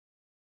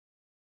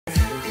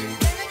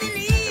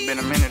been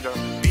a minute though.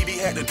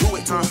 BB had to do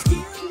it to him.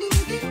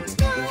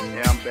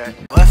 Yeah, I'm back.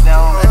 Bust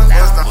down.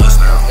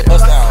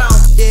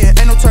 Yeah,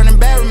 ain't no turning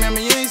back, remember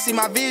you ain't see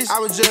my vision. I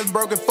was just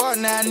broke and fuck,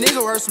 now a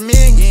nigga worth some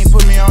million. You ain't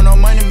put me on no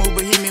money move,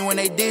 but hit me when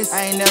they diss.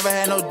 I ain't never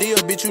had no deal,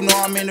 bitch, you know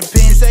I'm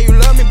independent. You say you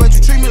love me, but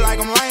you treat me like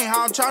I'm lame.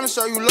 How I'm trying to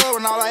show you love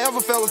when all I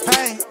ever felt was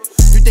pain.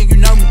 You think you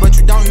know me, but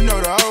you don't, you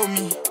know the old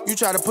me. You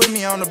try to put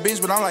me on the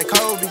bench, but I'm like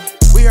Kobe.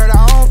 We hurt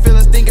our own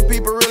feelings, thinking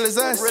people real as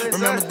us.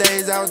 Remember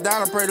days I was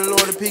down, I pray the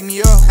Lord to pick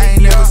me up. I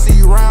ain't never see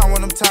you around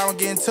when them times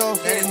getting tough.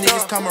 And the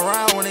niggas come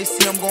around when they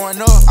see them going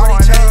up. All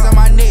these chains on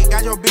my neck,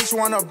 got your bitch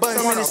wanna bust.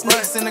 So many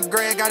snakes in the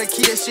grave, gotta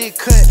keep that shit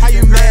cut. How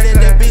you mad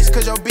at that bitch,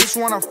 cause your bitch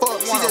wanna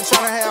fuck? She just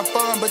tryna have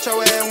fun, but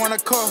your ass wanna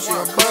cuff.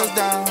 She'll buzz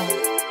down,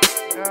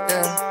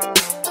 yeah.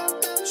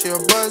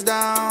 She'll buzz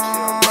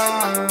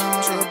down.